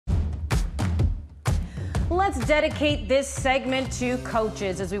Let's dedicate this segment to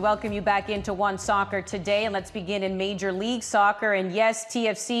coaches as we welcome you back into OneSoccer Today. And let's begin in Major League Soccer. And yes,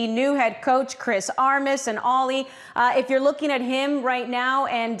 TFC new head coach Chris Armas. And Ollie, if you're looking at him right now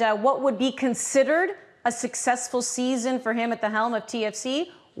and what would be considered a successful season for him at the helm of TFC,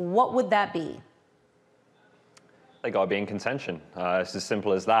 what would that be? They got to be in contention. It's as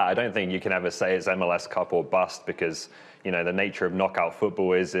simple as that. I don't think you can ever say it's MLS Cup or bust because, you know, the nature of knockout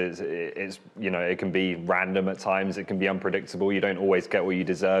football is you know, it can be random at times. It can be unpredictable. You don't always get what you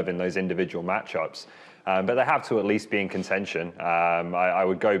deserve in those individual matchups. But they have to at least be in contention. I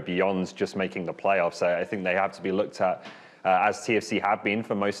would go beyond just making the playoffs. I think they have to be looked at as TFC have been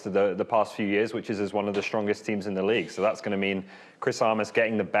for most of the past few years, which is as one of the strongest teams in the league. So that's going to mean Chris Armas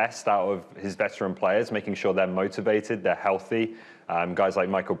getting the best out of his veteran players, making sure they're motivated, they're healthy. Guys like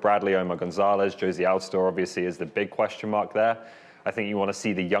Michael Bradley, Omar Gonzalez, Josie Altidore obviously is the big question mark there. I think you want to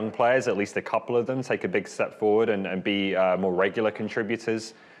see the young players, at least a couple of them, take a big step forward and be more regular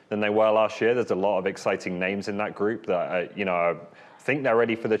contributors than they were last year. There's a lot of exciting names in that group that, you know, think they're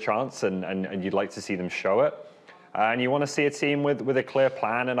ready for the chance and you'd like to see them show it. And you want to see a team with a clear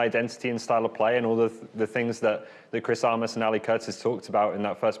plan and identity and style of play and all the things that Chris Armas and Ali Curtis talked about in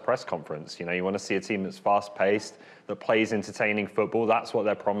that first press conference. You know, you want to see a team that's fast-paced, that plays entertaining football. That's what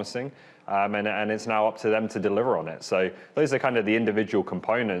they're promising. And it's now up to them to deliver on it. So those are kind of the individual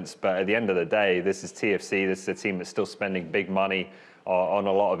components. But at the end of the day, this is TFC. This is a team that's still spending big money on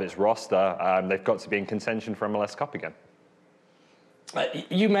a lot of its roster. They've got to be in contention for MLS Cup again.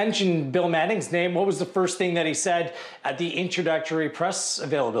 You mentioned Bill Manning's name. What was the first thing that he said at the introductory press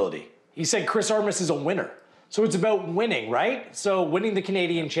availability? He said Chris Armas is a winner. So it's about winning, right? So winning the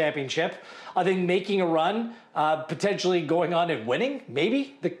Canadian Championship, I think making a run, potentially going on and winning,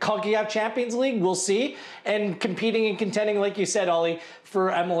 maybe the CONCACAF Champions League, we'll see, and competing and contending, like you said, Ollie,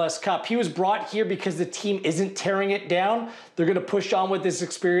 for MLS Cup. He was brought here because the team isn't tearing it down. They're going to push on with this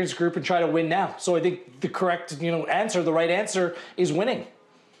experienced group and try to win now. So I think the correct, answer, the right answer is winning.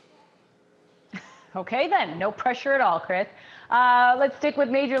 Okay, then. No pressure at all, Chris. Let's stick with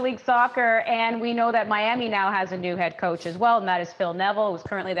Major League Soccer, and we know that Miami now has a new head coach as well, and that is Phil Neville, who's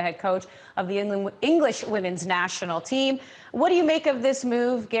currently the head coach of the English women's national team. What do you make of this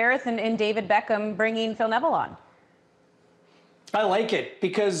move, Gareth and David Beckham bringing Phil Neville on? I like it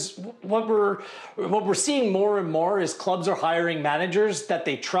because what we're seeing more and more is clubs are hiring managers that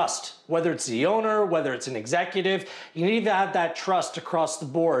they trust, whether it's the owner, whether it's an executive. You need to have that trust across the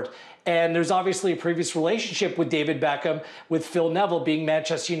board. And there's obviously a previous relationship with David Beckham, with Phil Neville being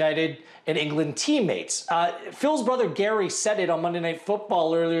Manchester United and England teammates. Phil's brother Gary said it on Monday Night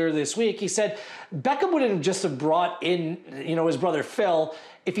Football earlier this week. He said Beckham wouldn't just have brought in, his brother Phil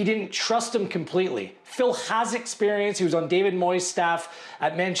if he didn't trust him completely. Phil has experience. He was on David Moyes' staff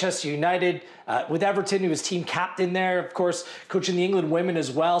at Manchester United. With Everton, he was team captain there, of course, coaching the England women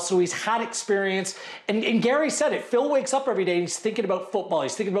as well. So he's had experience. And Gary said it. Phil wakes up every day and he's thinking about football.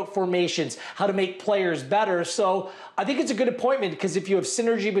 He's thinking about formations, how to make players better. So I think it's a good appointment because if you have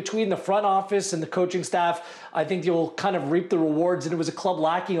synergy between the front office and the coaching staff, I think you'll kind of reap the rewards. And it was a club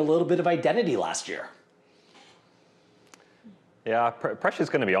lacking a little bit of identity last year. Yeah, pressure's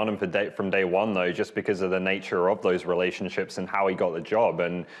going to be on him from day one, though, just because of the nature of those relationships and how he got the job.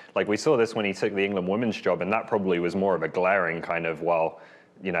 And like we saw this when he took the England women's job, and that probably was more of a glaring kind of, well,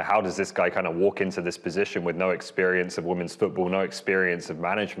 how does this guy kind of walk into this position with no experience of women's football, no experience of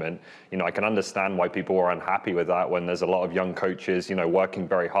management? I can understand why people are unhappy with that when there's a lot of young coaches, working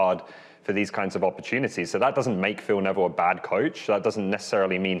very hard for these kinds of opportunities. So that doesn't make Phil Neville a bad coach. That doesn't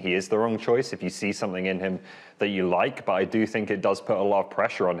necessarily mean he is the wrong choice if you see something in him that you like, but I do think it does put a lot of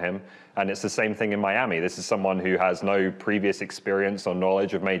pressure on him. And it's the same thing in Miami. This is someone who has no previous experience or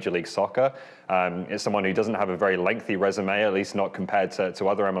knowledge of Major League Soccer. It's someone who doesn't have a very lengthy resume, at least not compared to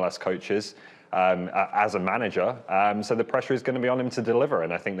other MLS coaches. As a manager, so the pressure is going to be on him to deliver,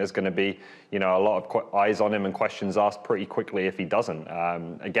 and I think there's going to be, a lot of eyes on him and questions asked pretty quickly if he doesn't.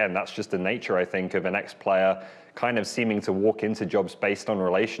 Again, that's just the nature, I think, of an ex-player kind of seeming to walk into jobs based on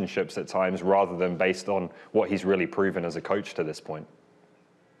relationships at times, rather than based on what he's really proven as a coach to this point.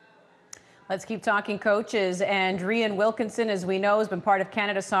 Let's keep talking coaches. And Rhian Wilkinson, as we know, has been part of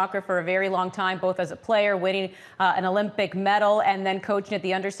Canada Soccer for a very long time, both as a player, winning an Olympic medal, and then coaching at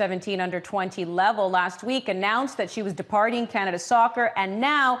the under-17, under-20 level. Last week announced that she was departing Canada Soccer, and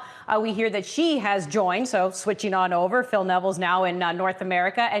now we hear that she has joined, so switching on over, Phil Neville's now in North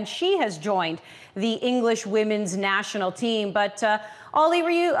America, and she has joined the English women's national team. But Ollie, were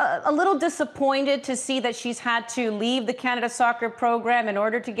you a little disappointed to see that she's had to leave the Canada Soccer program in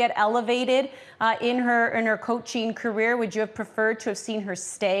order to get elevated in her coaching career? Would you have preferred to have seen her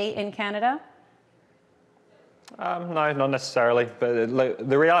stay in Canada? No, not necessarily. But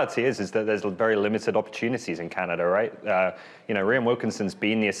the reality is that there's very limited opportunities in Canada, right? Rhian Wilkinson's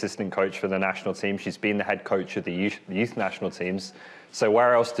been the assistant coach for the national team. She's been the head coach of the youth national teams. So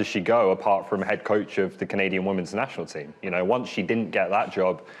where else does she go apart from head coach of the Canadian women's national team? Once she didn't get that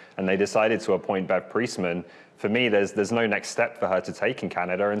job and they decided to appoint Bev Priestman, for me, there's no next step for her to take in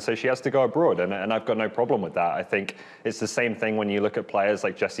Canada, and so she has to go abroad, and I've got no problem with that. I think it's the same thing when you look at players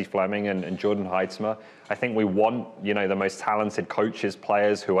like Jessie Fleming and Jordan Heitzmer. I think we want, the most talented coaches,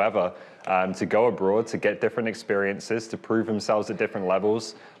 players, whoever, to go abroad, to get different experiences, to prove themselves at different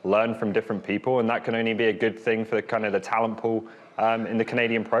levels, learn from different people, and that can only be a good thing for kind of the talent pool in the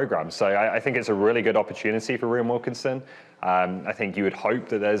Canadian program. So I think it's a really good opportunity for Rhian Wilkinson. I think you would hope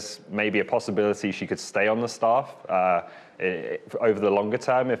that there's maybe a possibility she could stay on the staff over the longer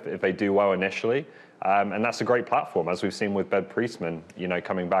term if they do well initially. And that's a great platform, as we've seen with Bev Priestman,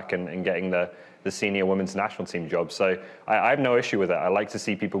 coming back and getting the senior women's national team job. So I have no issue with it. I like to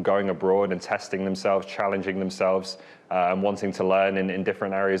see people going abroad and testing themselves, challenging themselves, and wanting to learn in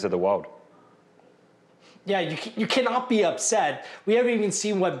different areas of the world. Yeah, you cannot be upset. We haven't even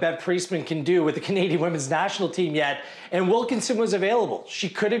seen what Bev Priestman can do with the Canadian women's national team yet, and Wilkinson was available. She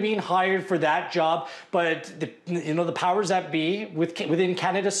could have been hired for that job, but the powers that be within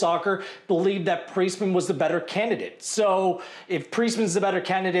Canada Soccer believed that Priestman was the better candidate. So if Priestman's the better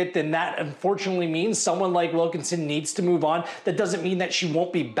candidate, then that unfortunately means someone like Wilkinson needs to move on. That doesn't mean that she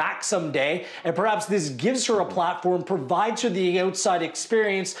won't be back someday, and perhaps this gives her a platform, provides her the outside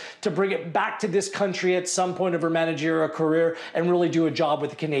experience to bring it back to this country at some point of her managerial career and really do a job with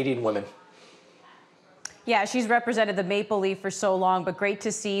the Canadian women. Yeah, she's represented the Maple Leaf for so long, but great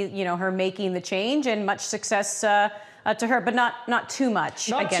to see, her making the change, and much success to her, but not too much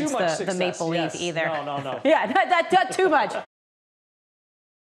against the Maple Leaf either. No. Yeah, not too much.